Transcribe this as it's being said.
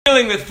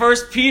dealing with 1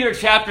 Peter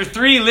chapter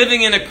 3,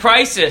 living in a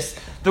crisis.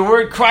 The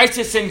word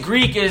crisis in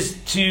Greek is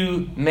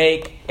to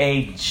make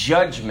a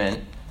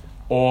judgment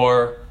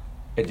or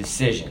a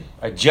decision.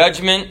 A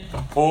judgment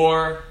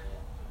or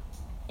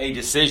a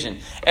decision.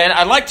 And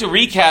I'd like to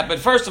recap, but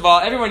first of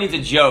all, everyone needs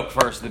a joke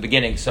first at the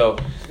beginning. So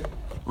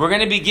we're going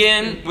to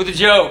begin with a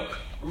joke.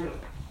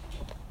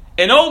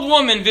 An old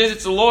woman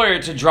visits a lawyer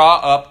to draw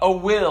up a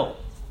will.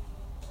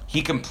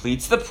 He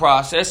completes the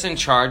process and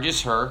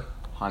charges her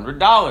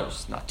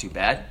 $100. Not too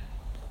bad.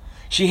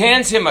 She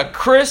hands him a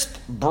crisp,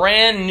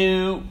 brand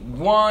new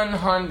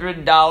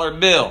 $100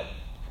 bill.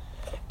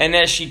 And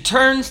as she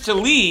turns to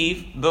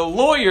leave, the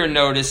lawyer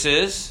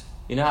notices,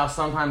 you know how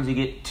sometimes you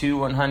get two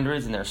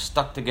 100s and they're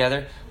stuck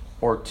together?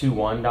 Or two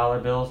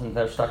 $1 bills and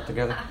they're stuck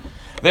together?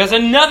 There's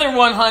another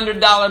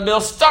 $100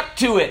 bill stuck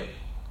to it.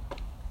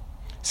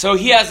 So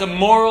he has a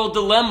moral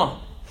dilemma.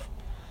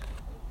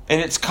 And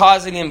it's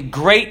causing him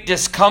great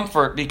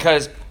discomfort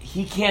because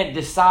he can't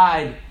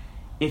decide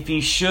if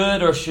he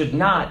should or should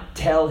not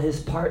tell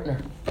his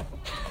partner.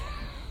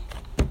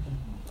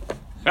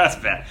 That's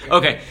bad.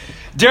 Okay.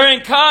 During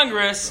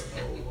Congress,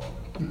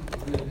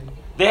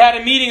 they had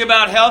a meeting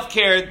about health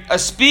care. A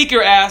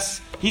speaker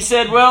asked, he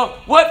said, well,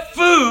 what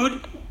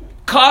food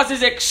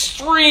causes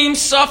extreme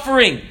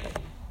suffering?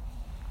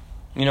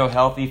 You know,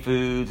 healthy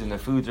foods, and the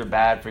foods are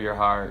bad for your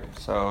heart,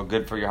 so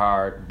good for your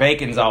heart.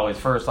 Bacon's always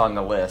first on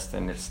the list,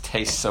 and it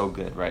tastes so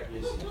good, right?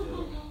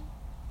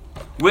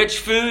 Which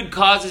food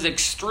causes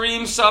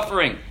extreme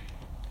suffering?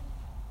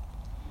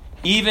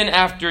 Even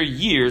after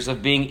years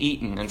of being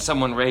eaten, and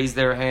someone raised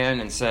their hand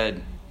and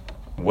said,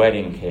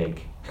 wedding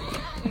cake.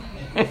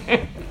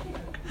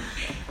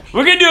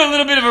 We're going to do a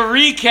little bit of a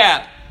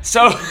recap.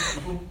 So,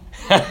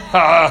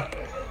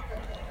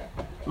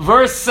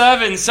 verse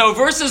 7. So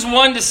verses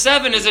 1 to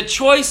 7 is a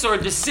choice or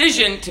a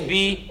decision to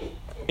be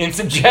in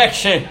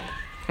subjection.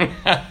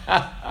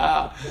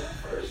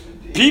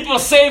 People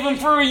save them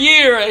for a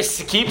year. They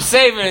keep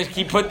saving it.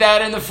 Keep put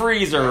that in the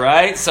freezer,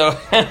 right? So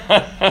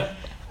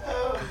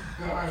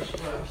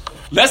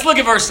let's look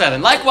at verse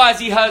 7. Likewise,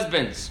 ye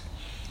husbands.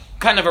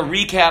 Kind of a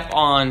recap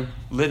on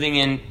living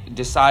in,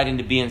 deciding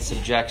to be in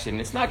subjection.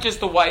 It's not just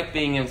the wife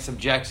being in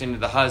subjection to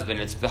the husband.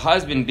 It's the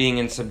husband being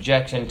in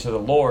subjection to the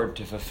Lord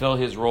to fulfill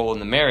his role in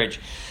the marriage.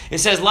 It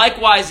says,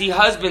 likewise, ye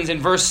husbands, in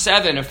verse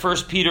 7 of 1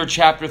 Peter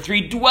chapter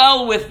 3,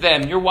 dwell with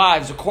them, your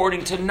wives,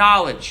 according to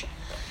knowledge,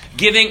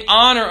 giving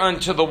honor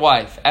unto the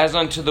wife as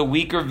unto the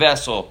weaker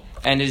vessel,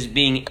 and as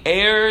being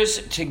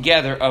heirs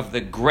together of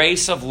the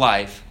grace of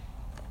life,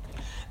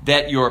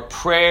 that your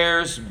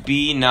prayers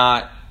be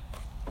not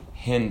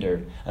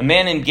hindered. A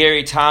man named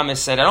Gary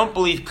Thomas said, I don't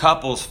believe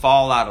couples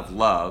fall out of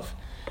love.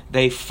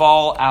 They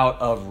fall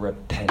out of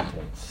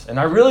repentance. And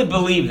I really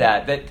believe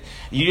that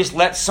you just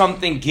let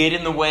something get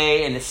in the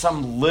way and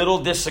some little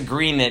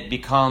disagreement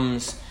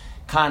becomes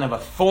kind of a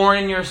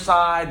thorn in your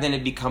side, then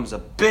it becomes a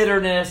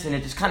bitterness, and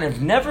it just kind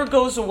of never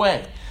goes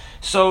away.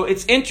 So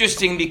it's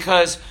interesting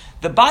because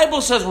the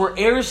Bible says we're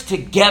heirs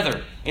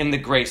together in the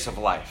grace of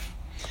life.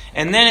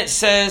 And then it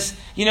says,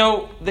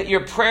 that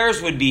your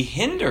prayers would be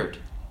hindered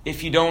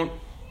if you don't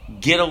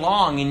get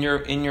along in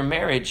your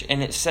marriage.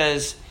 And it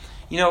says,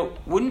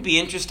 wouldn't it be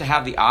interesting to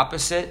have the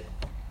opposite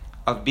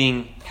of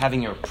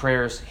having your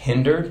prayers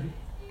hindered?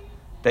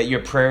 That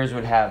your prayers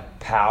would have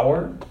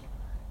power?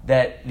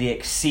 That the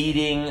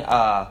exceeding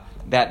that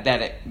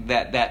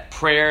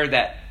prayer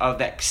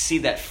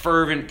that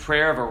fervent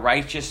prayer of a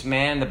righteous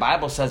man, the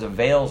Bible says,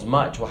 avails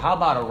much. Well, how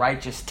about a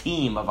righteous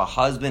team of a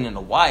husband and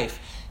a wife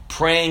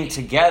praying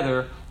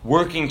together,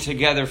 working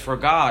together for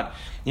God?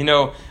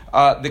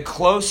 The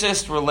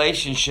closest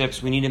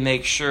relationships, we need to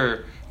make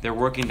sure they're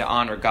working to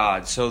honor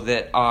God so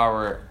that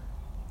our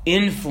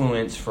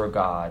influence for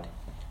God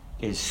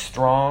is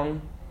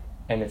strong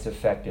and it's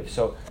effective.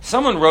 So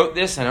someone wrote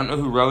this. I don't know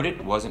who wrote it.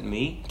 It wasn't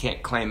me.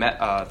 Can't claim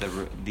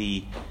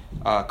the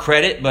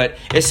credit. But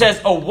it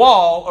says a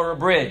wall or a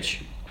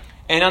bridge.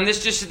 And on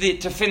this, just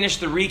to finish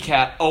the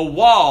recap, a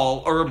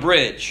wall or a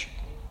bridge.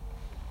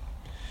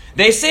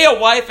 They say a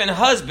wife and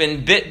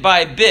husband, bit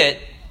by bit,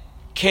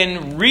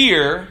 can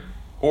rear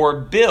or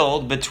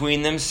build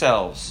between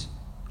themselves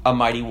a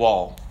mighty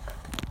wall,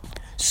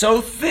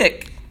 so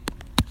thick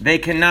they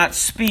cannot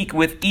speak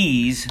with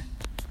ease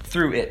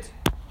through it,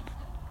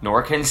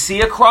 nor can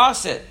see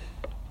across it.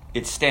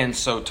 It stands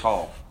so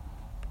tall.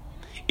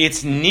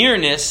 Its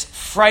nearness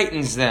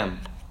frightens them,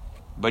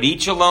 but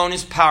each alone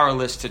is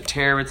powerless to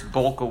tear its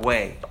bulk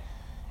away,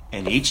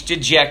 and each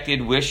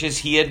dejected wishes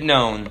he had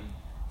known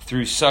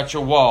through such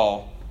a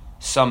wall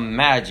some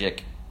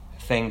magic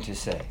thing to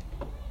say.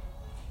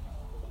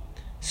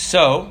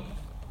 So,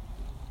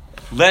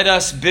 let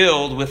us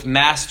build with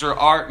master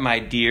art, my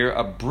dear,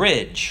 a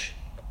bridge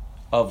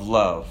of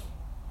love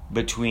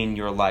between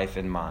your life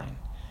and mine.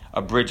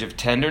 A bridge of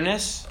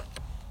tenderness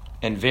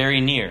and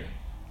very near.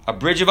 A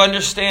bridge of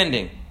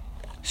understanding,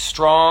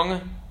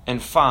 strong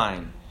and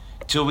fine.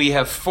 Till we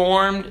have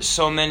formed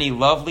so many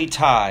lovely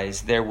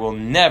ties, there will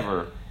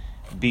never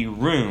be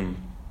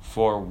room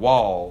for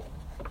wall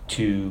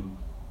to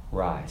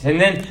rise. And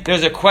then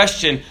there's a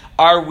question,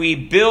 are we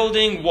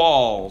building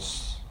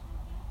walls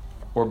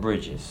or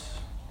bridges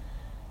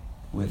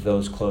with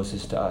those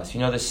closest to us? You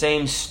know, the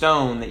same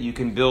stone that you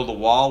can build a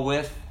wall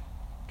with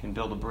can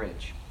build a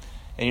bridge.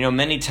 And you know,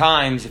 many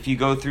times if you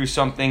go through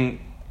something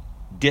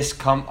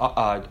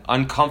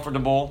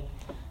uncomfortable,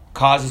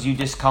 causes you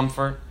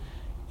discomfort,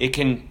 it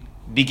can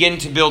begin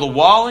to build a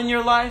wall in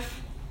your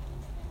life,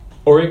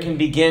 or it can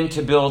begin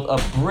to build a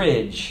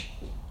bridge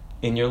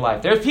in your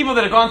life. There's people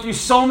that have gone through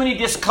so many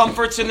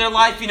discomforts in their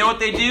life. You know what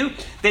they do?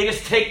 They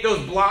just take those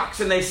blocks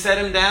and they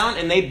set them down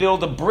and they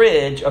build a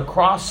bridge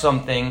across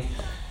something.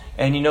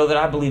 And you know that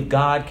I believe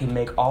God can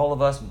make all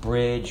of us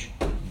bridge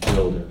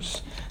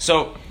builders.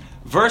 So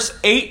verse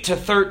 8 to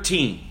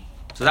 13.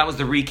 So that was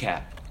the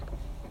recap.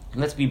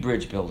 Let's be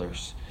bridge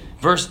builders.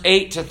 Verse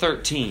 8 to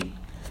 13.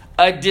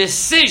 A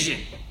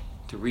decision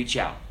to reach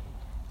out.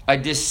 A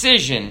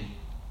decision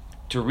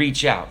to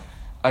reach out.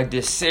 A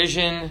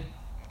decision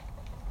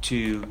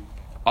to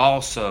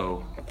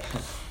also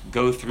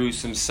go through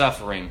some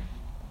suffering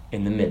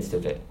in the midst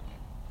of it.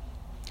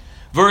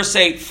 Verse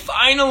 8.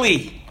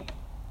 Finally,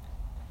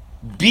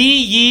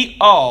 be ye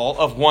all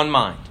of one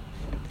mind,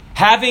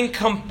 having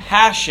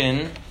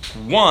compassion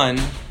one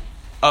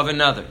of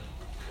another.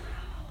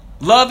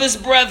 Love as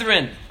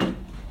brethren.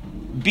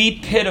 Be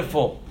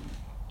pitiful.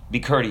 Be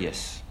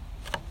courteous.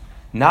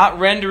 Not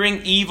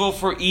rendering evil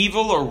for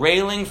evil or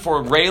railing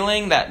for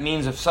railing. That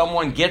means if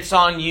someone gets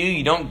on you,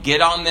 you don't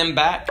get on them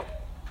back.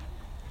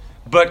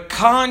 But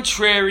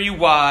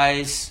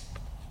contrariwise,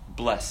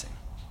 blessing.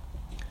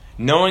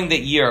 Knowing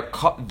that ye are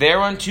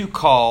thereunto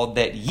called,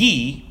 that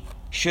ye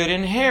should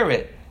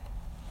inherit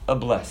a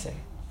blessing.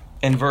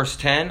 In verse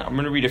 10, I'm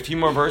going to read a few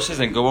more verses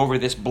and go over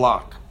this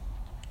block.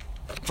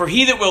 For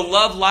he that will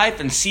love life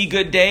and see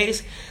good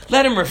days,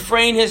 let him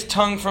refrain his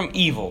tongue from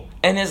evil,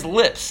 and his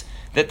lips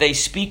that they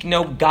speak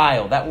no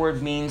guile. That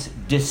word means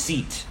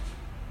deceit.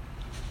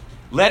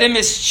 Let him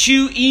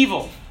eschew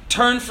evil,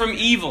 turn from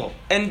evil,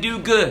 and do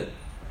good.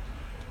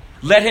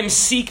 Let him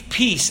seek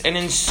peace and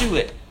ensue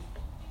it.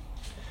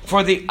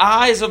 For the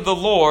eyes of the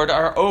Lord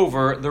are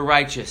over the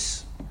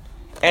righteous,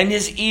 and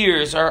his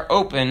ears are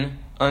open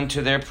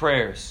unto their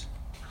prayers.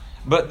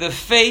 But the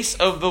face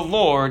of the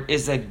Lord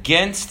is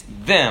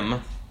against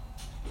them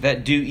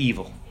that do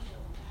evil.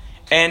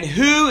 And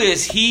who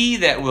is he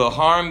that will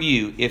harm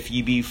you if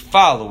ye be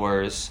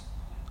followers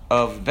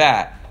of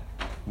that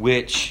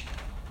which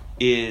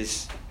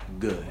is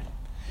good?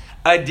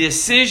 A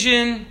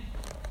decision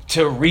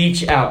to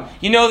reach out.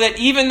 You know that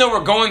even though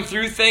we're going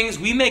through things,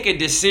 we make a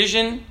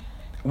decision.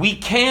 We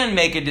can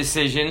make a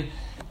decision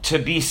to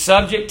be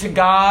subject to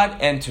God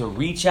and to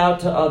reach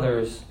out to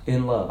others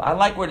in love. I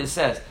like what it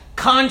says.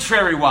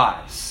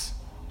 Contrariwise.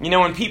 You know,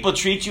 when people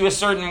treat you a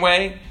certain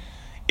way,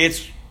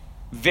 it's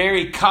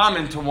very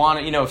common to want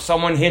to, if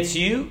someone hits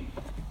you,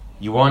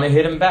 you want to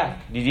hit them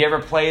back. Did you ever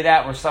play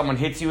that where someone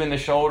hits you in the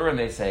shoulder and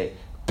they say,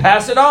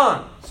 pass it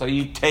on? So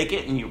you take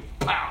it and you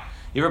pow.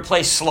 You ever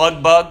play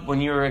slug bug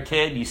when you were a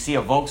kid? You see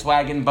a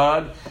Volkswagen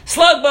bug,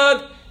 slug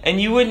bug, and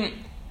you wouldn't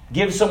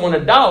give someone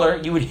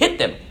 $1, you would hit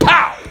them,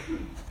 pow,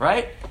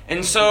 right?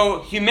 And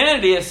so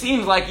humanity, it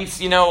seems like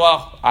it's,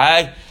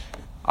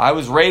 I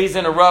was raised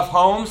in a rough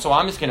home, so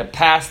I'm just going to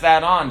pass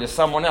that on to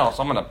someone else.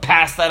 I'm going to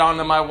pass that on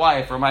to my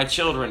wife or my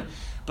children.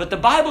 But the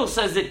Bible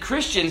says that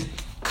Christians,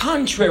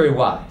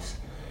 contrariwise,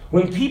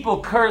 when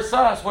people curse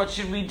us, what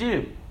should we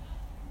do?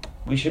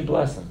 We should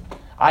bless them.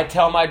 I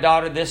tell my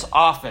daughter this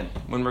often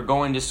when we're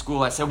going to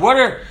school. I said, what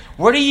are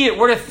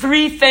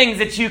 3 things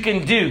that you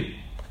can do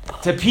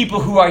to people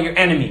who are your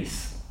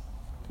enemies?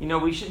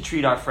 We should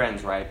treat our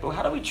friends right, but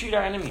how do we treat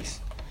our enemies?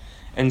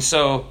 And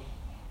so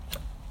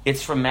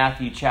it's from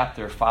Matthew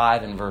chapter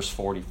 5 and verse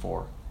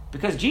 44.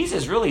 Because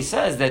Jesus really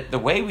says that the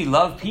way we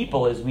love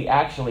people is we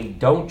actually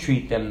don't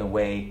treat them the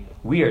way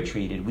we are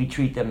treated. We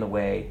treat them the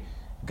way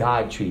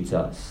God treats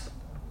us.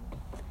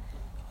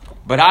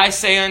 But I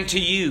say unto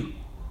you,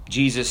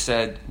 Jesus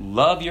said,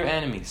 love your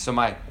enemies. So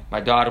my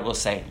daughter will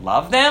say,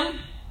 love them,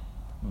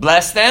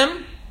 bless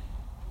them,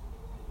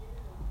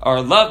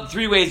 or love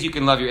 3 ways you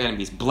can love your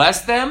enemies.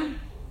 Bless them,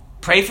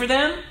 pray for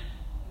them,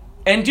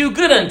 and do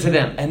good unto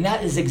them. And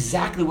that is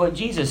exactly what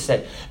Jesus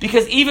said.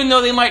 Because even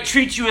though they might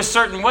treat you a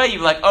certain way,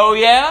 you're like, oh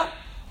yeah?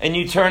 And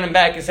you turn them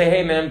back and say,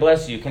 hey man,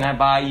 bless you. Can I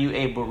buy you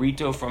a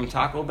burrito from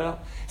Taco Bell?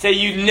 Say,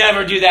 you'd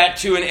never do that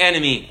to an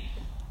enemy.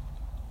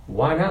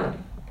 Why not?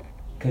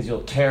 Because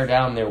you'll tear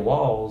down their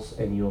walls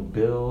and you'll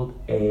build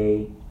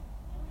a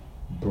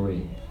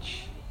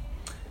bridge.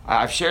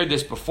 I've shared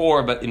this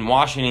before, but in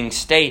Washington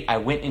State, I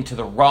went into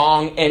the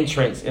wrong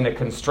entrance in a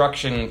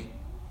construction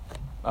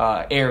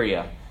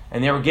area.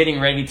 And they were getting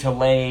ready to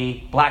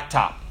lay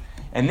blacktop.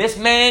 And this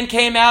man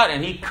came out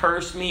and he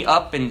cursed me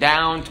up and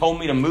down, told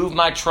me to move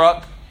my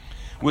truck,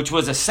 which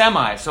was a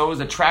semi. So it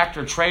was a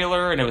tractor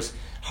trailer and it was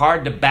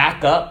hard to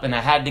back up and I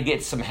had to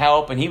get some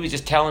help. And he was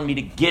just telling me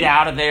to get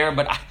out of there.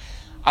 But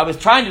I was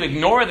trying to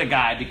ignore the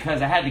guy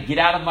because I had to get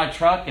out of my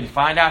truck and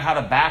find out how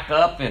to back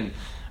up. And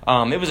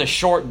it was a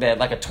short bed,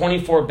 like a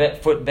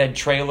 24-foot bed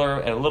trailer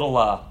and a little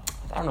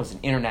I don't know, it's an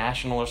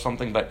International or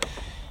something. But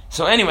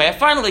so anyway, I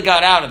finally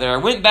got out of there. I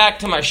went back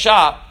to my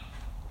shop,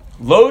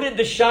 loaded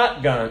the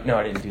shotgun. No,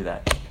 I didn't do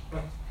that.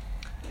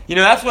 You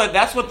know,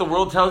 that's what the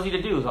world tells you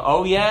to do.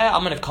 Oh yeah,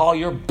 I'm going to call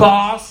your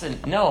boss.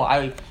 And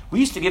no, we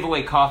used to give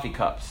away coffee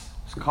cups.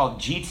 It's called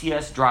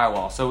GTS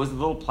Drywall. So it was a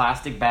little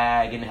plastic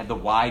bag and it had the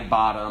wide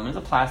bottom. It was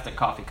a plastic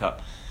coffee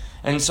cup.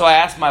 And so I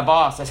asked my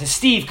boss, I said,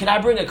 Steve, can I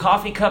bring a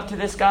coffee cup to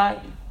this guy?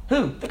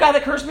 Who? The guy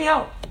that cursed me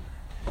out.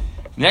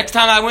 Next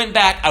time I went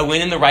back, I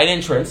went in the right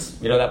entrance.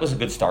 You know, that was a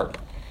good start.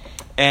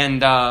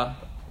 And I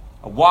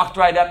walked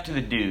right up to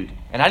the dude.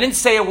 And I didn't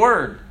say a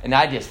word. And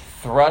I just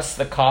thrust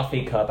the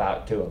coffee cup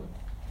out to him.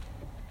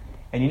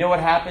 And you know what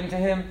happened to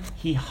him?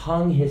 He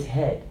hung his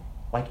head,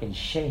 like in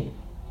shame.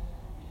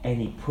 And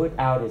he put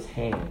out his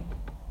hand.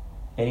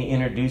 And he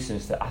introduced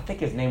himself. I think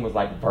his name was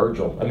like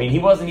Virgil. I mean, he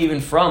wasn't even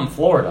from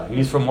Florida. He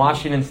was from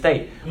Washington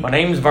State. My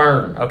name's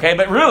Vern, okay?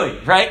 But really,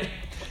 right?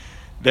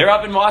 They're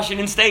up in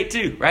Washington State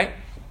too, right?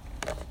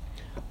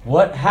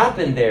 What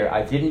happened there?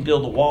 I didn't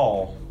build a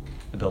wall.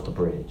 I built a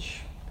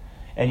bridge.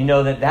 And you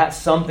know that's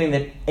something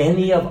that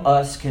any of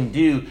us can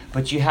do,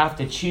 but you have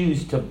to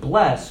choose to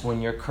bless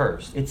when you're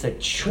cursed. It's a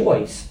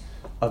choice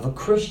of a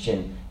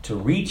Christian to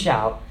reach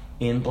out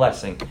in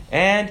blessing.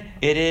 And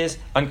it is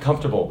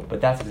uncomfortable, but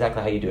that's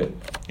exactly how you do it.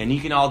 And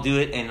you can all do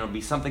it, and it'll be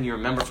something you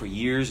remember for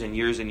years and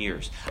years and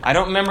years. I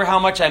don't remember how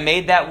much I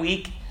made that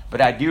week,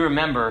 but I do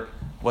remember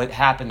what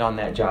happened on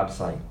that job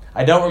site.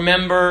 I don't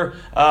remember,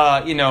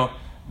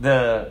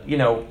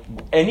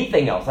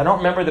 anything else. I don't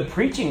remember the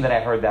preaching that I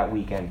heard that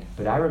weekend,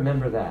 but I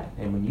remember that.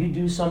 And when you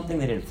do something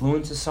that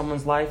influences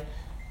someone's life,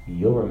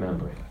 you'll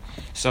remember it.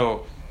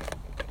 So,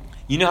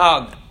 you know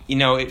how,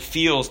 it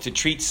feels to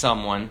treat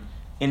someone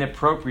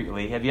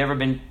inappropriately. Have you ever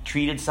been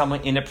treated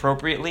someone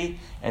inappropriately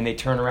and they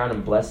turn around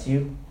and bless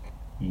you?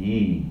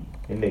 Yee.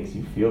 It makes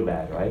you feel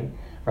bad, right?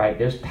 Right?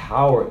 There's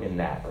power in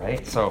that,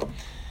 right? So,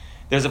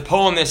 there's a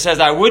poem that says,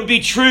 I would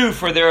be true,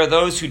 for there are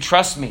those who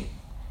trust me.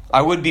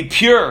 I would be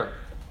pure,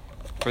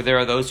 for there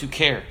are those who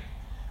care.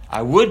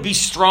 I would be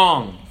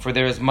strong, for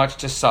there is much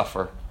to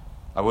suffer.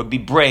 I would be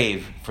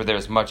brave, for there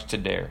is much to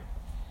dare.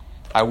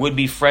 I would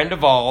be friend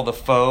of all, the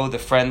foe, the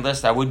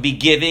friendless. I would be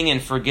giving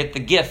and forget the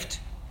gift.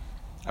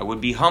 I would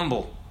be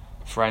humble,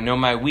 for I know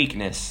my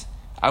weakness.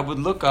 I would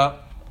look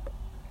up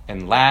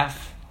and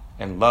laugh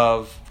and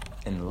love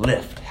and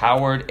lift.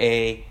 Howard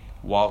A.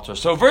 Walter.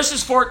 So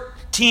verses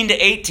 14 to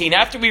 18,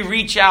 after we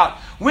reach out,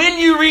 when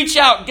you reach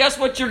out, guess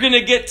what you're going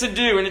to get to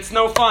do? And it's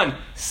no fun.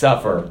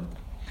 Suffer.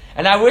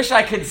 And I wish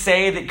I could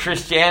say that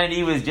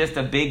Christianity was just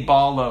a big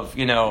ball of,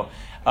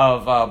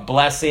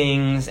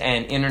 blessings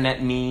and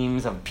internet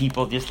memes of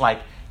people just like,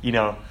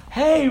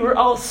 hey, we're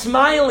all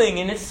smiling,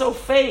 and it's so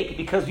fake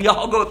because we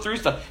all go through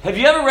stuff. Have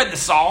you ever read the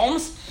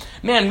Psalms?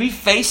 Man, we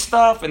face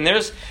stuff, and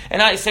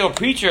I say, well,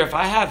 preacher, if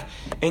I have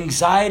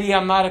anxiety,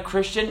 I'm not a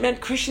Christian. Man,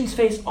 Christians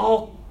face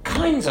all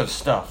kinds of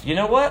stuff. You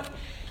know what?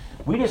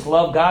 We just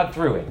love God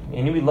through it,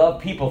 and we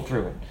love people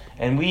through it.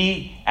 And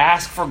we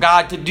ask for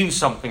God to do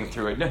something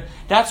through it.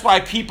 That's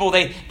why people,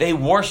 they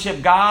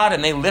worship God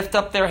and they lift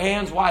up their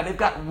hands. Why? They've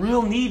got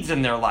real needs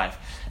in their life.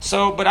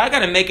 So, but I got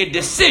to make a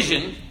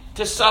decision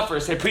to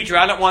suffer. Say, preacher,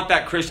 I don't want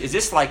that Christian. Is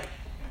this like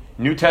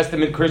New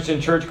Testament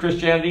Christian church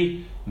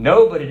Christianity?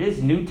 No, but it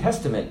is New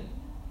Testament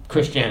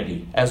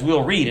Christianity, as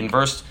we'll read in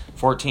verse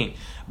 14.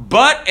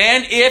 But,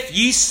 and if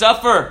ye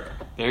suffer,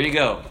 there you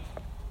go,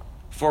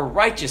 for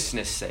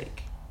righteousness'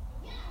 sake,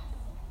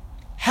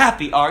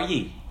 happy are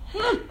ye.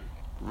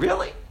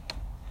 Really?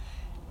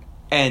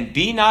 And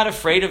be not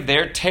afraid of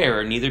their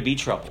terror, neither be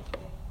troubled.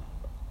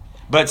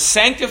 But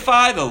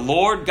sanctify the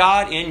Lord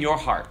God in your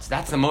hearts.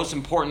 That's the most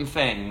important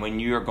thing when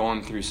you are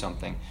going through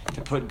something.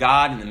 To put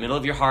God in the middle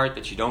of your heart,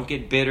 that you don't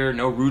get bitter,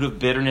 no root of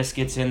bitterness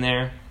gets in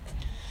there.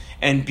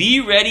 And be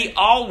ready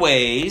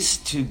always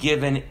to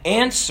give an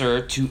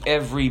answer to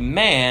every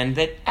man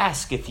that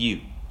asketh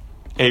you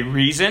a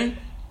reason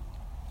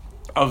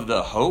of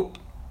the hope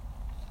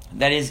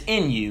that is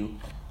in you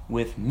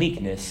with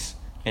meekness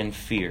and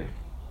fear.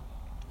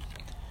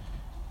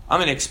 I'm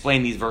going to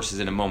explain these verses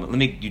in a moment. Let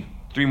me do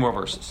 3 more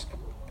verses.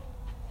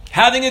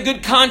 Having a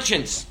good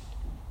conscience,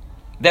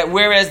 that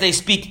whereas they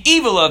speak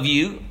evil of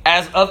you,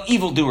 as of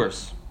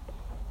evildoers.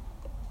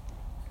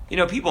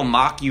 People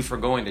mock you for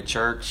going to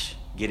church,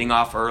 getting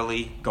off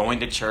early,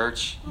 going to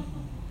church.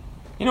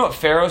 You know what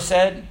Pharaoh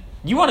said?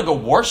 You want to go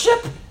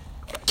worship?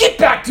 Get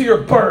back to your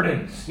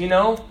burdens.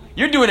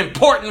 You're doing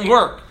important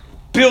work,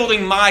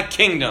 building my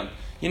kingdom.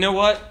 You know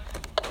what?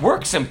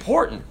 Work's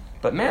important,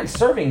 but man,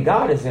 serving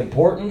God is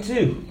important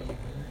too.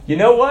 You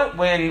know what?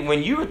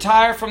 When you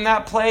retire from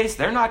that place,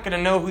 they're not going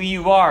to know who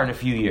you are in a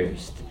few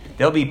years.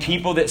 There'll be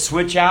people that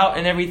switch out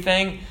and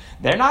everything.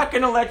 They're not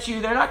going to let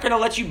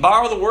you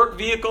borrow the work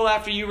vehicle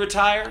after you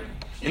retire.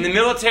 In the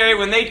military,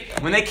 when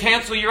they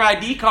cancel your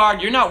ID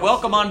card, you're not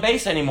welcome on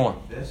base anymore.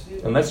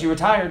 Unless you're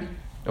retired.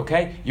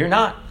 Okay? You're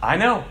not. I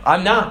know.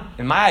 I'm not.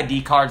 And my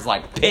ID card's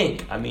like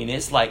pink. I mean,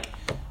 it's like,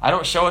 I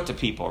don't show it to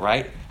people,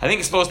 right? I think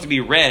it's supposed to be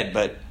red,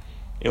 but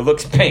it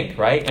looks pink,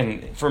 right?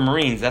 And for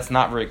Marines, that's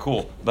not very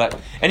cool. But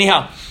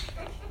anyhow,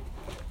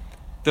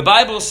 The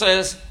Bible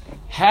says,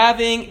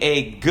 having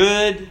a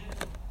good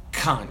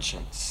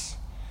conscience,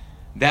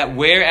 that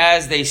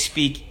whereas they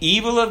speak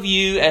evil of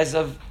you as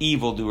of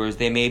evildoers,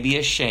 they may be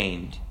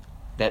ashamed,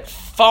 that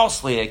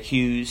falsely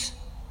accuse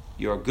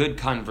your good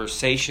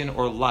conversation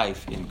or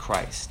life in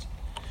Christ.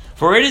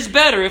 For it is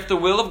better, if the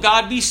will of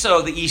God be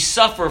so, that ye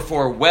suffer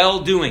for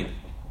well-doing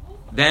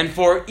than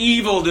for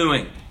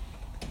evil-doing.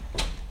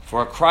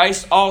 For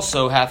Christ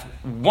also hath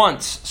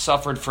once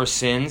suffered for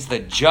sins, the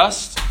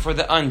just for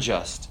the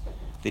unjust,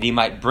 that he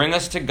might bring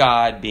us to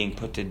God, being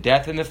put to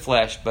death in the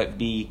flesh,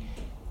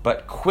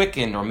 but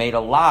quickened or made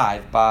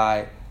alive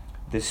by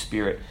the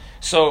Spirit.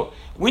 So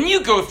when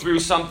you go through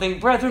something,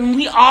 brethren,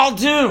 we all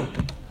do.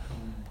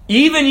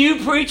 Even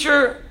you,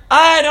 preacher,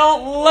 I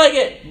don't like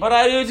it, but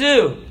I do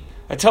too.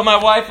 I tell my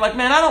wife,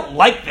 man, I don't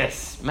like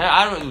this.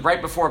 Man, it was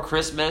right before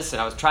Christmas,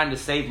 and I was trying to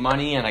save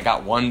money, and I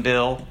got one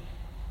bill.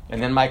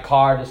 And then my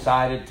car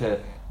decided to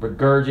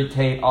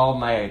regurgitate all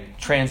my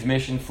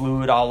transmission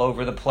fluid all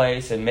over the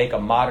place and make a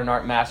modern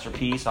art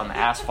masterpiece on the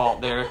asphalt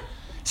there.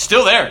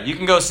 Still there. You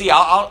can go see.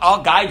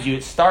 I'll guide you.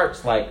 It starts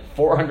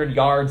 400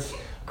 yards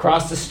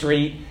across the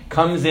street,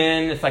 comes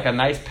in. It's like a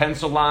nice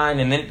pencil line,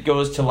 and then it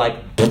goes to like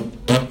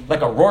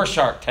a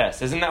Rorschach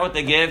test. Isn't that what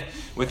they give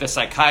with a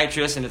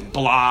psychiatrist? And it's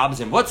blobs.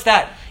 And what's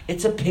that?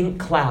 It's a pink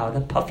cloud,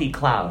 a puffy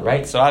cloud,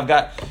 right? So I've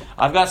got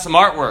some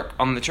artwork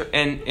on the church,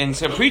 and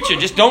so preacher,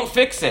 just don't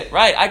fix it,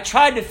 right? I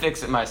tried to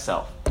fix it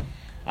myself.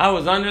 I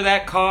was under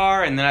that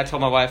car, and then I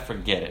told my wife,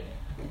 forget it.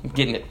 I'm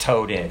getting it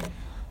towed in.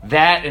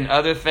 That and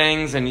other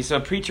things, and he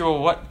said, preacher,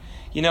 well,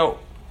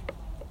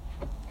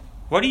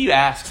 what do you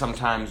ask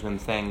sometimes when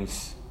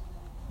things,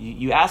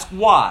 you ask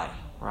why,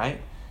 right?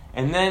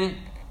 And then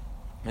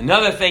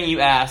another thing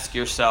you ask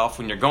yourself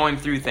when you're going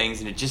through things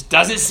and it just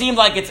doesn't seem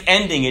like it's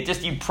ending.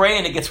 You pray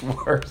and it gets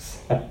worse.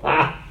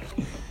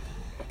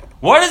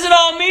 What does it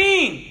all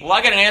mean? Well,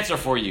 I got an answer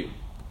for you.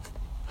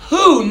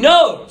 Who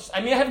knows?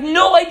 I have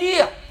no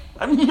idea.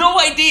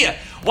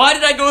 Why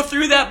did I go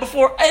through that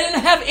before? I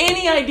didn't have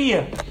any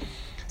idea.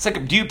 It's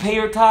like, do you pay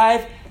your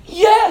tithe?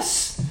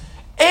 Yes.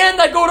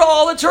 And I go to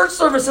all the church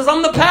services.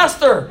 I'm the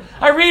pastor.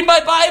 I read my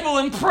Bible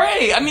and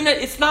pray.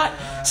 It's not.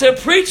 So,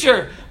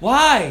 preacher,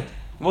 why?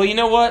 Well, you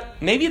know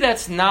what? Maybe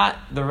that's not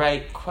the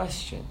right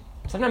question.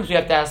 Sometimes we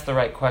have to ask the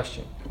right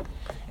question.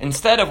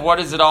 Instead of what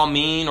does it all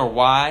mean or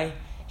why,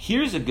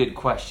 here's a good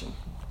question.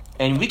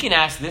 And we can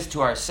ask this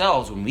to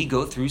ourselves when we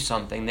go through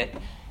something that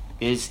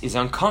is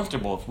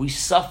uncomfortable, if we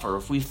suffer,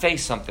 if we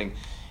face something.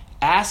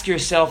 Ask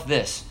yourself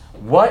this: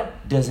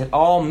 what does it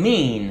all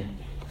mean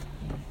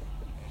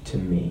to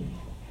me?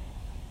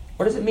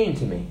 What does it mean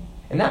to me?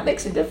 And that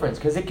makes a difference,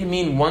 because it can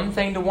mean one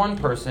thing to one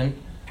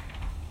person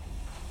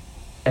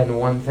and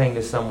one thing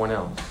to someone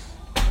else.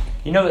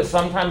 You know that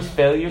sometimes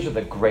failures are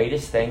the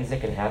greatest things that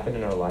can happen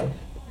in our life?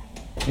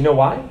 You know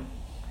why?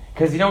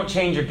 Because you don't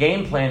change your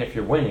game plan if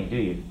you're winning, do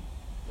you?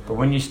 But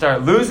when you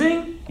start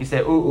losing, you say,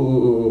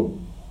 ooh.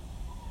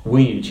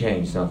 We need to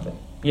change something.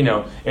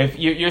 If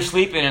you're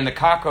sleeping and the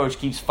cockroach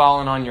keeps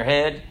falling on your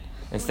head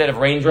instead of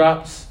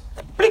raindrops,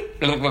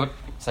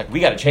 it's like, we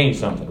got to change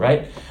something,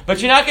 right?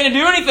 But you're not going to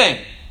do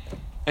anything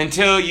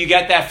until you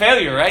get that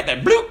failure, right?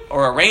 That bloop,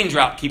 or a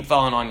raindrop keep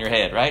falling on your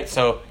head, right?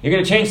 So you're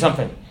going to change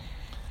something.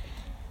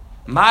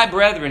 My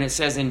brethren, it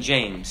says in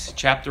James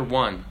chapter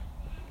 1,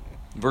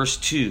 verse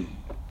 2.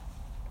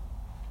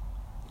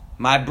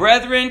 My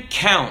brethren,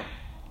 count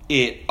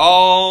it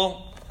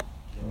all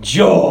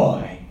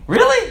joy.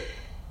 Really?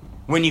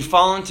 When you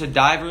fall into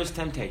diverse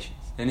temptations.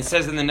 And it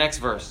says in the next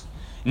verse,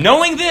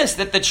 knowing this,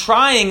 that the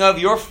trying of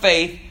your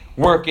faith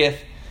worketh,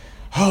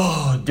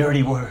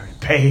 dirty word,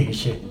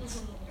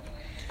 patience.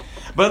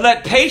 But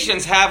let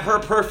patience have her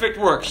perfect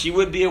work. She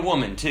would be a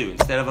woman too,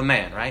 instead of a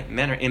man, right?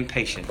 Men are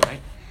impatient, right?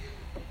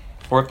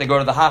 Or if they go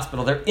to the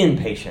hospital, they're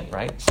inpatient,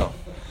 right?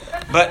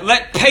 But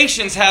let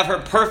patience have her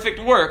perfect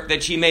work,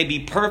 that she may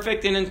be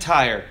perfect and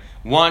entire,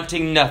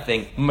 wanting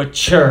nothing,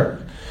 mature.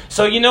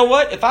 So you know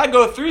what? If I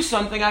go through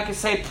something, I can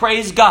say,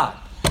 praise God.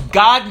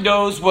 God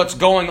knows what's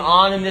going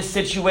on in this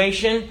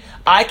situation.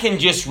 I can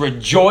just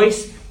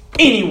rejoice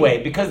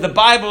anyway, because the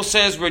Bible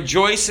says,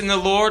 rejoice in the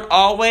Lord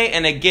always.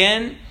 And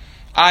again,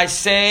 I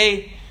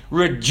say,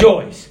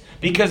 rejoice.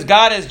 Because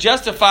God has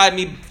justified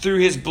me through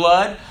His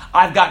blood.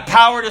 I've got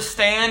power to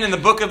stand in the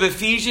book of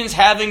Ephesians,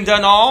 having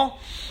done all.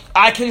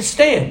 I can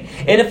stand.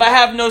 And if I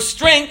have no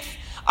strength,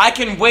 I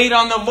can wait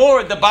on the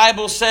Lord. The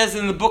Bible says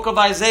in the book of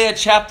Isaiah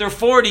chapter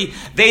 40,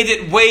 they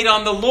that wait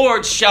on the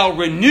Lord shall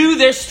renew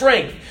their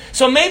strength.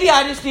 So maybe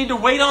I just need to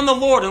wait on the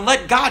Lord and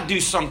let God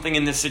do something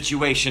in this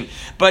situation.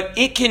 But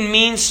it can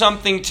mean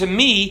something to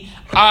me.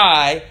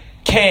 I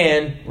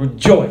can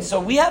rejoice.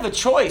 So we have a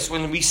choice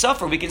when we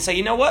suffer. We can say,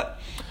 you know what?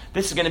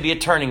 This is going to be a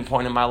turning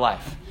point in my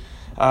life.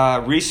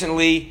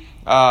 Recently,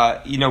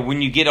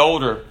 when you get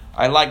older,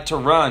 I like to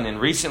run. And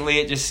recently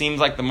it just seems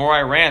like the more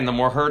I ran, the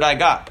more hurt I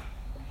got.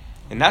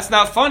 And that's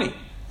not funny,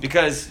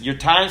 because your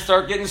times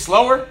start getting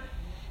slower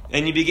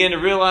and you begin to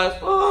realize,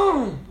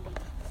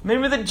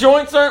 maybe the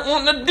joints aren't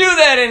wanting to do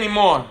that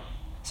anymore.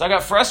 So I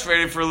got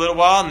frustrated for a little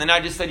while, and then I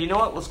just said, you know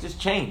what, let's just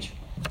change.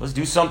 Let's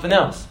do something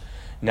else.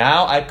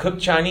 Now I cook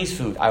Chinese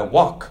food. I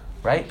walk,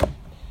 right?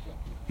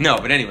 No,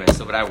 but anyway,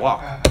 but I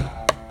walk.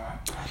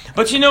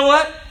 But you know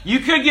what? You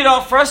could get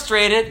all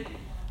frustrated,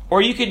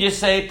 or you could just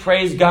say,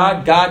 praise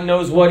God, God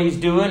knows what He's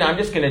doing. I'm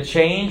just going to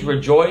change,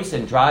 rejoice,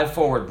 and drive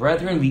forward.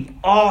 Brethren, we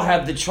all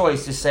have the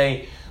choice to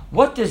say,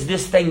 what does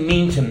this thing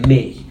mean to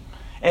me?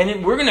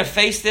 And we're going to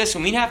face this,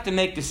 and we have to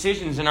make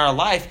decisions in our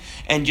life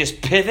and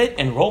just pivot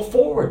and roll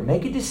forward.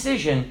 Make a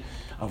decision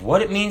of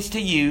what it means to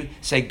you.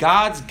 Say,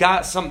 God's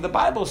got something. The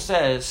Bible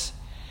says,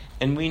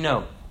 and we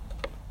know,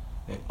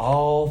 that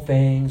all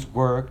things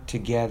work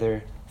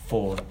together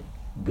for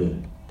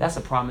good. That's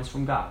a promise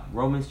from God.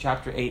 Romans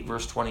chapter 8,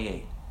 verse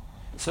 28.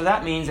 So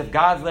that means if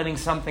God's letting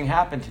something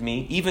happen to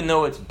me, even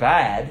though it's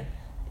bad,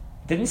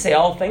 didn't say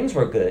all things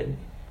were good.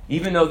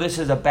 Even though this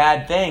is a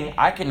bad thing,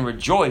 I can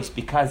rejoice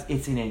because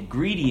it's an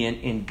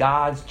ingredient in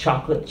God's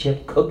chocolate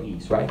chip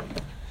cookies, right?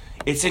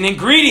 It's an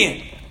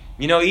ingredient.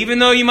 You know, even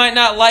though you might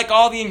not like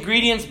all the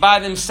ingredients by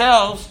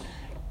themselves,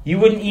 you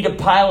wouldn't eat a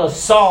pile of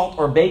salt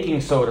or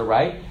baking soda,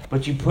 right?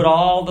 But you put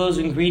all those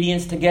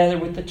ingredients together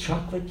with the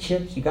chocolate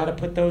chips. You got to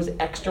put those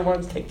extra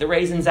ones. Take the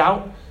raisins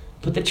out.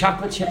 Put the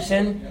chocolate chips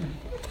in.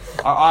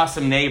 Our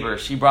awesome neighbor,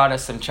 she brought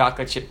us some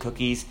chocolate chip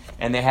cookies,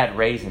 and they had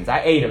raisins. I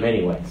ate them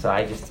anyway, so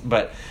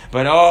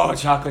oh,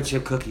 chocolate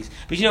chip cookies.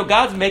 But you know,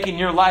 God's making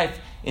your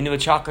life into a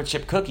chocolate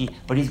chip cookie,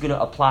 but He's going to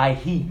apply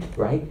heat,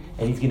 right?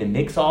 And He's going to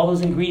mix all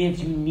those ingredients.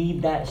 You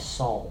need that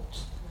salt.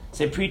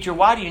 Say, preacher,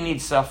 why do you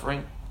need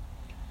suffering?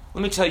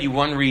 Let me tell you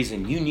one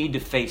reason. You need to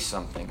face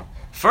something.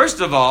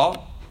 First of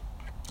all,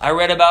 I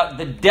read about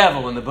the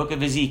devil in the book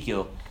of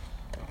Ezekiel,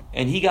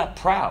 and he got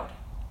proud.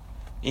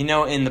 You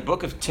know, in the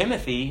book of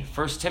Timothy,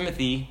 1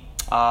 Timothy,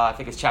 I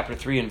think it's chapter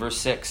 3 and verse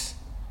 6,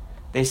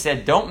 they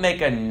said, don't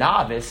make a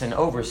novice an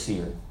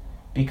overseer,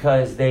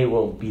 because they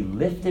will be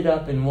lifted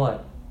up in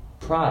what?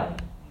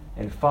 Pride,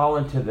 and fall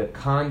into the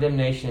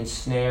condemnation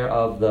snare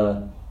of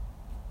the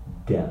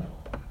devil.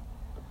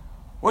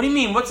 What do you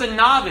mean? What's a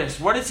novice?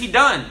 What has he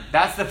done?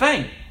 That's the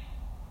thing.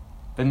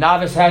 The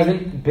novice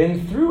hasn't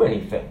been through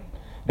anything.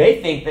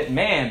 They think that,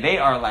 they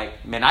are like,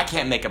 I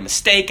can't make a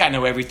mistake. I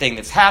know everything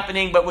that's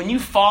happening. But when you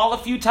fall a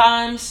few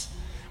times,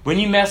 when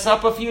you mess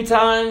up a few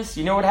times,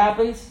 you know what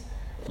happens?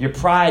 Your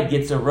pride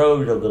gets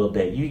eroded a little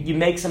bit. You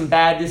make some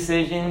bad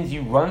decisions.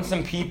 You run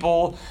some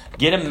people,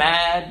 get them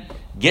mad,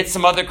 get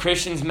some other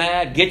Christians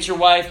mad, get your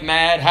wife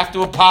mad, have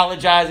to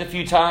apologize a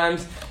few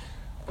times.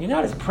 You're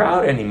not as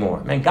proud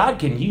anymore. God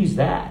can use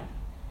that.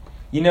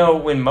 You know,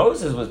 when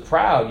Moses was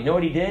proud, you know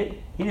what he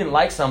did? He didn't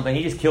like something.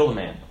 He just killed a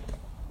man.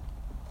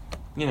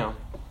 You know,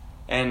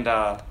 and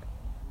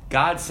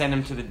God sent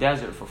him to the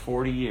desert for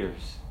 40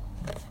 years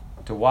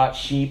to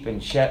watch sheep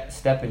and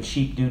step in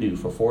sheep doo-doo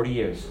for 40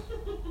 years.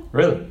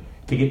 Really,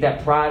 to get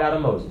that pride out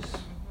of Moses.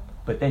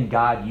 But then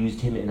God used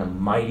him in a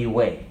mighty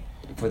way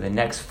for the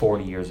next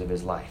 40 years of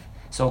his life.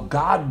 So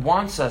God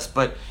wants us,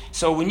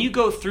 so when you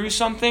go through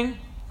something,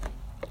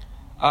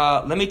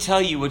 let me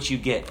tell you what you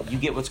get. You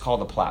get what's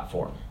called a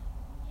platform.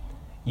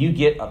 You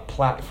get a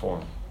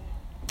platform.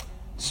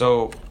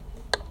 So,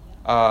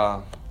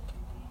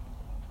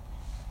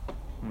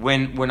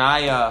 when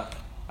I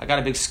got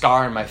a big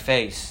scar on my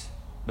face,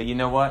 but you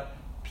know what?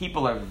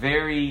 People are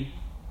very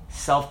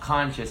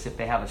self-conscious if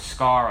they have a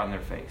scar on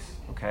their face,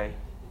 okay?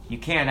 You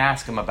can't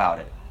ask them about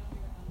it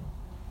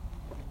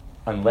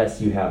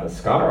unless you have a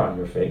scar on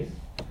your face.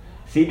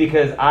 See,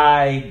 because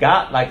I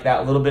got like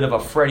that little bit of a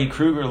Freddy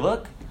Krueger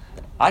look,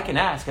 I can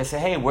ask. I say,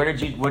 hey, what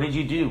did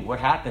you do? What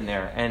happened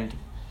there? And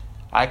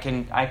I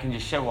can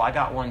just show, I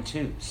got one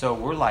too. So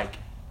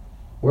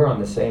we're on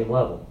the same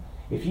level.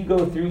 If you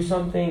go through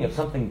something, if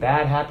something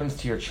bad happens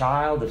to your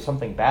child, if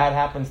something bad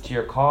happens to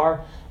your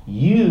car,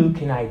 you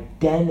can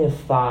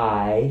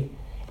identify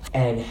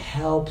and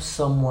help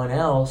someone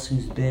else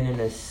who's been in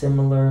a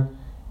similar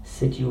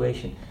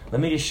situation. Let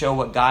me just show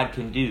what God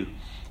can do.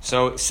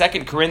 So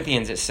 2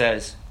 Corinthians, it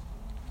says,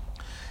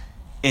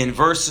 in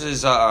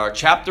verses,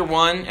 chapter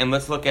 1, and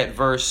let's look at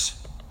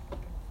verse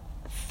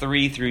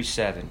 3 through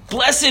 7.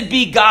 Blessed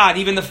be God,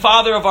 even the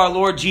Father of our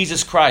Lord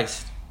Jesus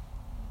Christ,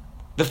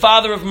 the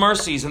Father of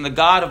mercies and the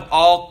God of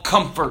all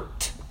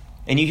comfort.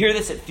 And you hear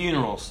this at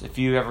funerals, if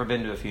you've ever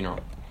been to a funeral.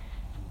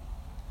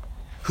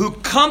 Who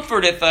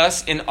comforteth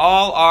us in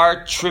all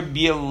our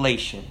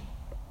tribulation,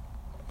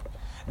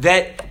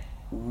 that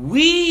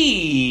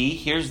we,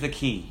 here's the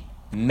key,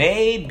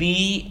 may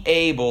be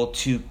able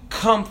to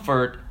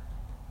comfort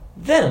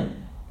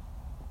them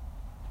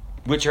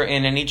which are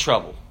in any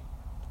trouble,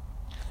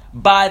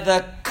 by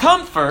the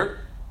comfort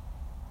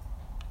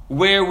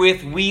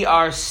wherewith we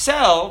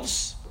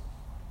ourselves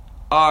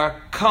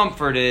are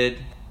comforted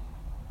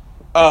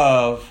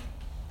of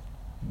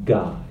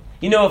God.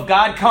 You know, if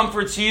God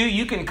comforts you,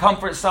 you can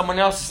comfort someone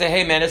else and say,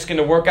 hey man, it's going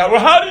to work out. Well,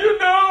 how do you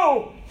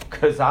know?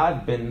 Because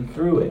I've been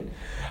through it.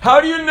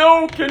 How do you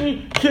know?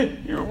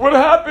 What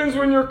happens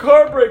when your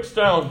car breaks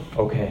down?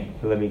 Okay,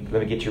 let me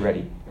get you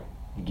ready.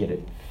 You get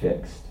it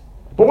fixed.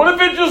 But what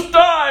if it just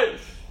dies?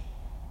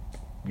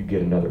 You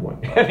get another one.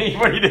 What do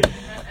you do?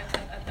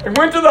 I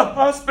went to the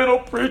hospital,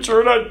 preacher,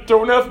 and I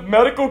don't have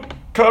medical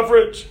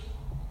coverage.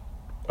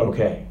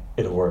 Okay,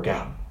 it'll work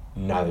out.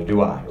 Neither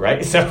do I,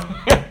 right? So,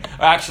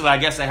 actually, I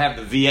guess I have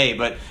the VA,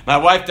 but my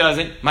wife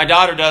doesn't, my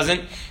daughter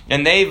doesn't,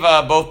 and they've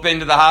both been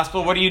to the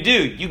hospital. What do?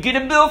 You get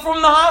a bill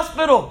from the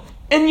hospital,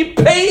 and you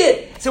pay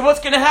it. So what's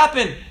going to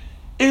happen?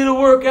 It'll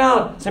work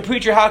out. So,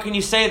 preacher, how can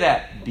you say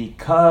that?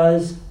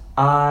 Because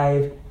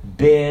I've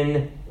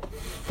been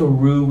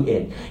through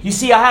it. You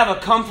see, I have a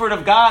comfort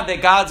of God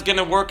that God's going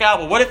to work out.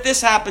 Well, what if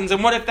this happens,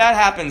 and what if that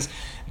happens?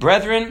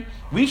 Brethren,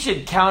 we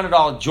should count it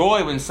all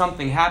joy when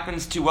something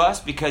happens to us,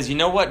 because you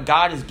know what?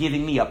 God is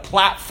giving me a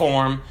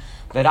platform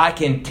that I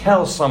can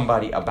tell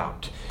somebody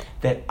about,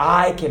 that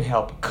I can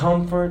help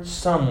comfort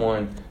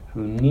someone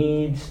who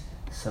needs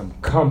some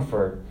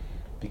comfort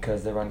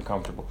because they're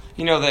uncomfortable.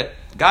 You know that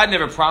God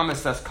never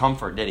promised us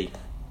comfort, did he?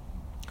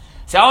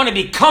 So I want to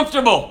be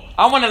comfortable.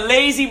 I want a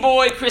lazy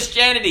boy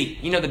Christianity.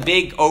 You know, the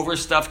big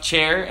overstuffed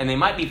chair, and they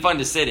might be fun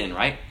to sit in,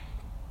 right?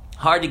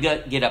 Hard to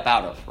get up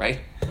out of, right?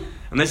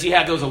 Unless you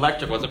have those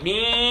electric ones.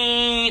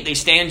 They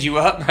stand you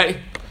up, right?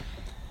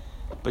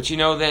 But you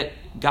know that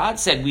God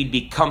said we'd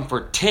be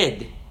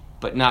comforted,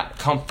 but not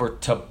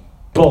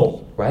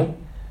comfortable, right?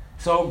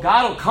 So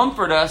God will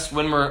comfort us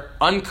when we're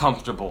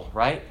uncomfortable,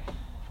 right?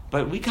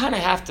 But we kind of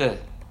have to,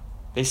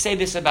 they say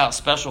this about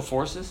special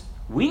forces.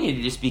 We need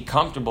to just be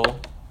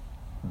comfortable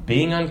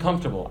being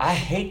uncomfortable. I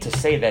hate to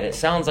say that. It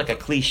sounds like a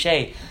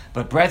cliche.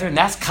 But brethren,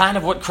 that's kind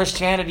of what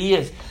Christianity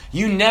is.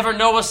 You never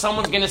know what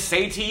someone's going to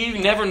say to you. You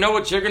never know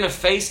what you're going to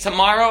face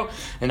tomorrow.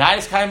 And I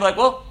just kind of like,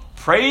 well,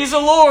 praise the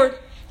Lord.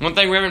 One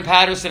thing Reverend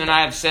Patterson and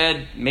I have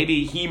said,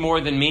 maybe he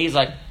more than me, is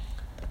like,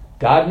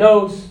 God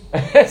knows.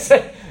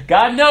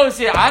 God knows.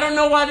 Yeah, I don't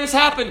know why this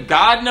happened.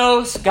 God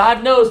knows.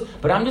 God knows.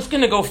 But I'm just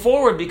going to go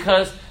forward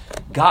because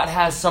God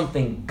has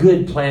something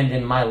good planned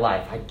in my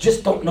life. I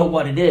just don't know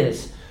what it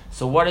is.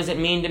 So what does it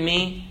mean to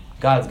me?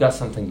 God's got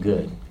something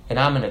good. And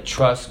I'm going to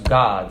trust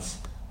God's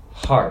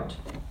heart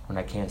when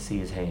I can't see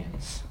his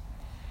hands.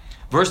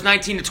 Verse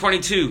 19 to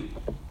 22.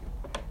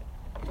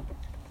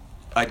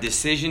 A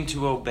decision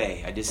to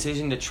obey. A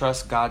decision to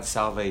trust God's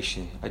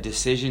salvation. A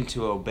decision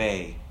to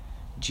obey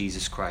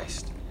Jesus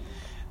Christ.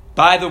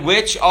 By the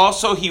which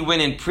also he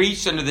went and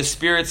preached unto the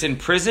spirits in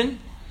prison,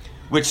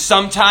 which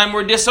sometime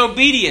were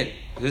disobedient.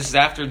 This is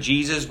after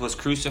Jesus was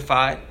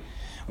crucified.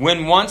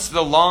 When once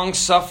the long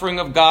suffering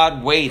of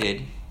God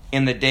waited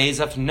in the days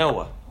of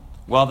Noah,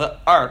 while the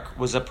ark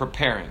was a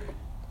preparing,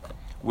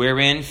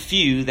 wherein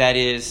few, that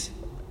is,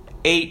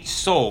 8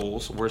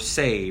 souls, were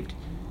saved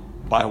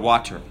by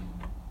water.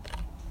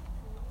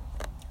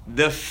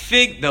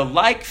 The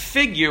like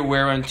figure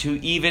whereunto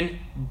even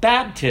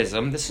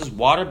baptism, this is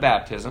water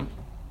baptism,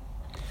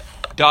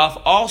 doth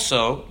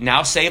also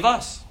now save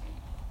us.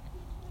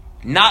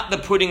 Not the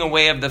putting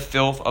away of the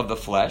filth of the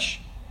flesh,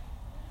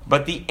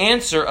 but the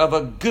answer of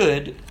a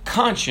good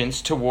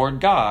conscience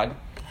toward God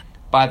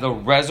by the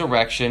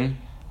resurrection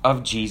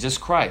of Jesus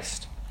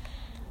Christ,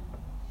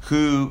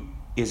 who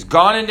is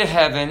gone into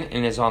heaven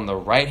and is on the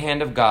right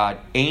hand of God,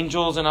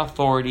 angels and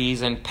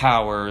authorities and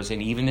powers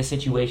and even the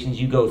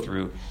situations you go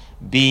through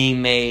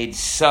being made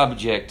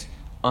subject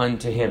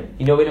unto him.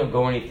 You know, we don't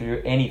go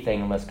through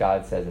anything unless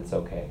God says it's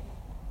okay.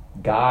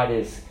 God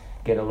is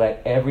going to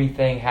let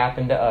everything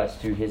happen to us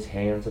through his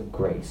hands of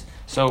grace.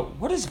 So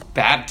what is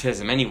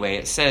baptism anyway?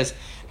 It says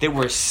that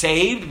we're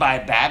saved by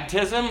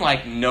baptism,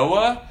 like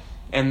Noah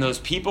and those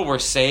people were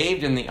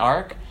saved in the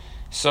ark.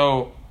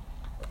 So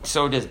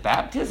does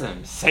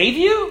baptism save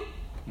you?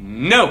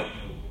 No.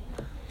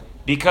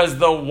 Because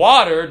the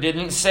water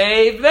didn't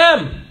save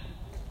them.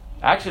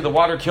 Actually, the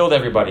water killed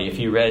everybody if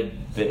you read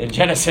in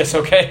Genesis,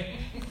 okay?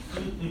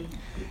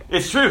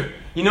 It's true.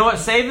 You know what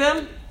saved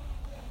them?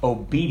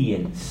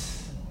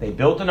 Obedience. They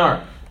built an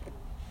ark,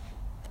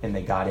 and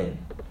they got in.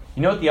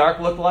 You know what the ark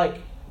looked like?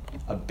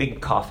 A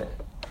big coffin.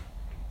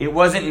 It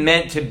wasn't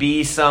meant to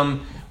be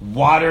some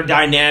water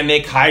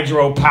dynamic,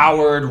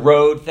 hydro-powered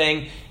road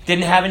thing. It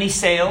didn't have any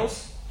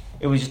sails.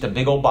 It was just a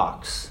big old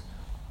box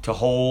to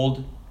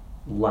hold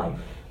life.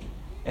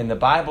 And the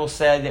Bible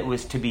said it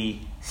was to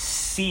be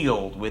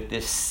sealed with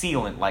this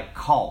sealant, like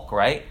caulk,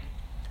 right?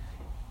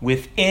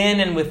 Within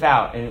and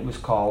without. And it was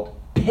called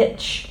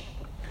pitch.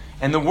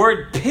 And the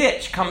word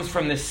pitch comes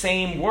from the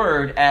same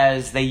word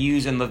as they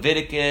use in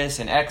Leviticus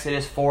and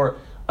Exodus for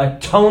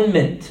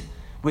atonement,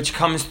 which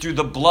comes through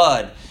the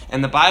blood.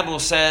 And the Bible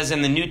says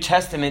in the New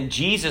Testament,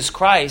 Jesus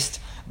Christ,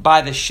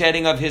 by the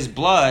shedding of his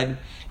blood,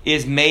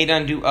 is made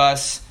unto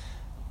us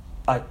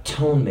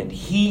atonement.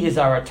 He is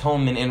our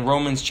atonement in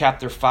Romans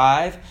chapter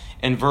 5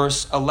 and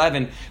verse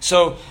 11.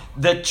 So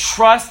the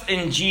trust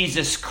in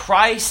Jesus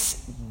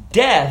Christ's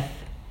death,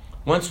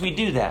 once we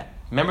do that.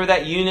 Remember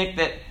that eunuch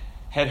that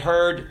had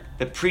heard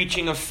the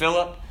preaching of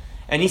Philip?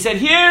 And he said,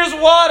 here's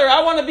water.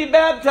 I want to be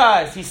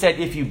baptized. He said,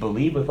 if you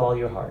believe with all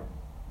your heart.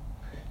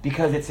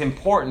 Because it's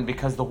important,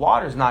 because the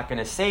water's not going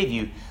to save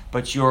you,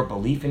 but your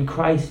belief in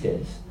Christ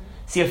is.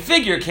 See, a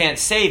figure can't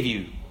save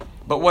you,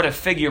 but what a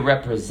figure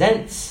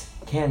represents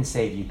can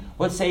save you.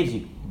 What saves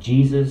you?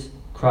 Jesus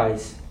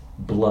Christ's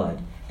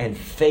blood. and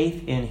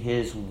faith in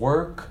his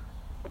work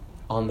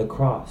on the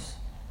cross.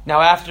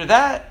 Now after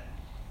that,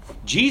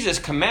 Jesus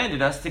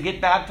commanded us to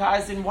get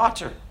baptized in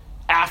water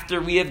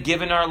after we have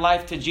given our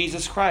life to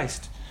Jesus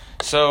Christ.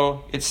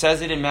 So it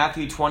says it in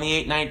Matthew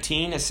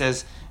 28:19. It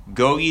says,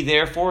 "Go ye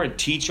therefore and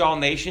teach all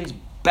nations,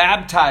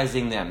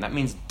 baptizing them." That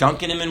means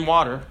dunking them in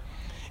water.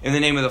 "In the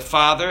name of the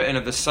Father and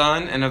of the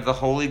Son and of the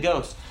Holy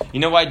Ghost." You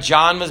know why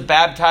John was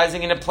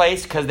baptizing in a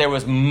place? Because there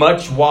was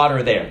much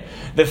water there.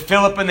 The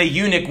Philip and the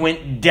eunuch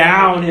went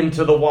down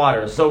into the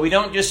water. So we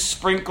don't just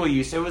sprinkle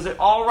you. So is it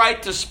all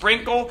right to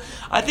sprinkle?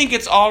 I think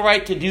it's all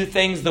right to do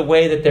things the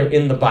way that they're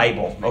in the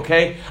Bible.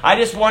 Okay? I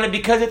just want it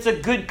because it's a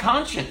good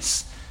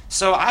conscience.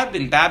 So I've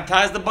been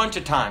baptized a bunch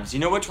of times. You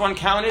know which one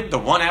counted? The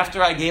one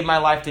after I gave my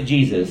life to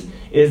Jesus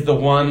is the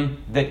one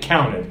that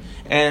counted.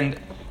 And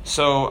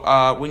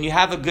so when you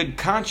have a good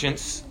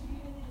conscience,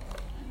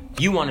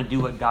 you want to do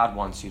what God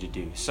wants you to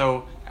do.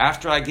 So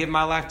after I give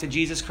my life to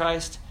Jesus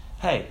Christ,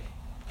 hey,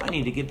 I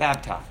need to get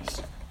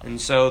baptized. And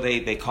so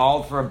they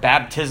called for a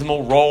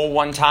baptismal roll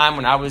one time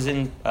when I was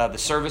in the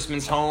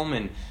servicemen's home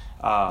and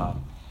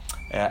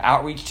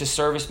outreach to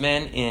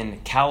servicemen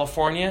in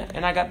California,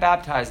 and I got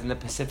baptized in the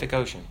Pacific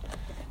Ocean.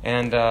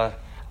 And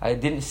I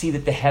didn't see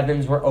that the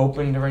heavens were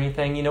opened or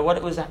anything. You know what?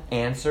 It was an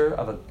answer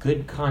of a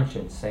good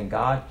conscience saying,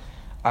 God,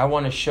 I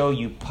want to show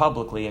you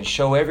publicly and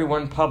show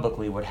everyone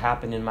publicly what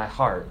happened in my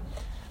heart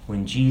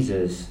when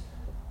Jesus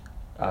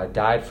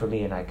died for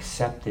me and I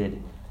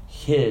accepted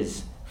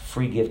his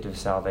free gift of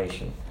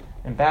salvation.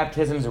 And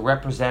baptism is a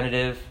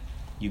representative.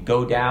 You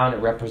go down, it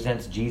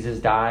represents Jesus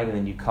dying, and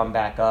then you come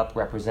back up,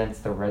 represents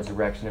the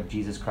resurrection of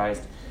Jesus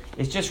Christ.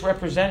 It's just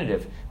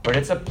representative, but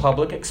it's a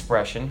public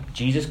expression.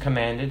 Jesus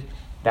commanded.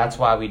 That's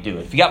why we do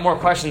it. If you got more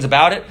questions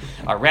about it,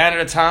 I ran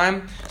out of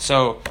time.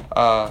 So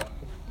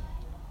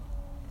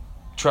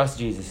trust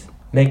Jesus.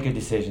 Make good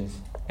decisions.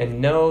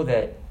 And know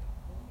that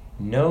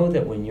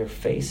when you're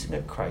facing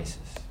a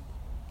crisis,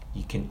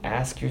 you can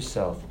ask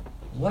yourself,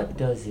 what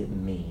does it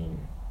mean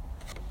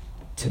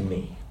to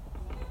me?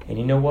 And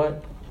you know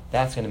what?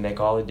 That's going to make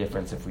all the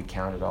difference if we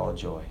count it all a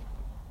joy.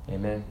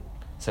 Amen?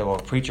 So, well,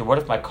 preacher, what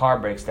if my car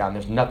breaks down?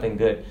 There's nothing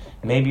good.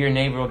 Maybe your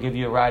neighbor will give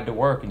you a ride to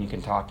work and you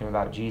can talk to him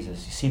about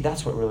Jesus. You see,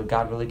 that's what really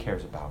God really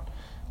cares about.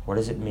 What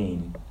does it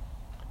mean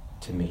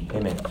to me?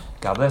 Amen.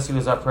 God bless you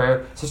is our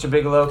prayer. Sister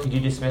Bigelow, could you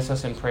dismiss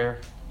us in prayer?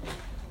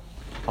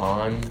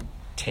 On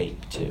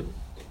tape, too.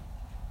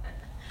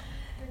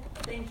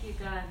 Thank you,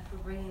 God, for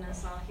bringing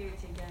us all here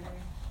together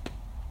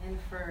and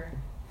for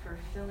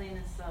filling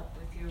us up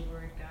with your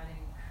word, God, and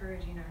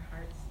encouraging our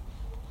hearts.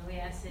 And we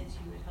ask that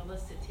you would help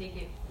us to take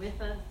it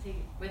with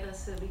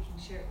us so that we can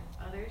share it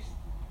with others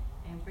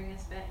and bring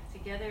us back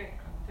together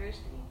on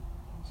Thursday.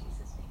 In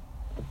Jesus'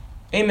 name.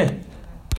 Amen.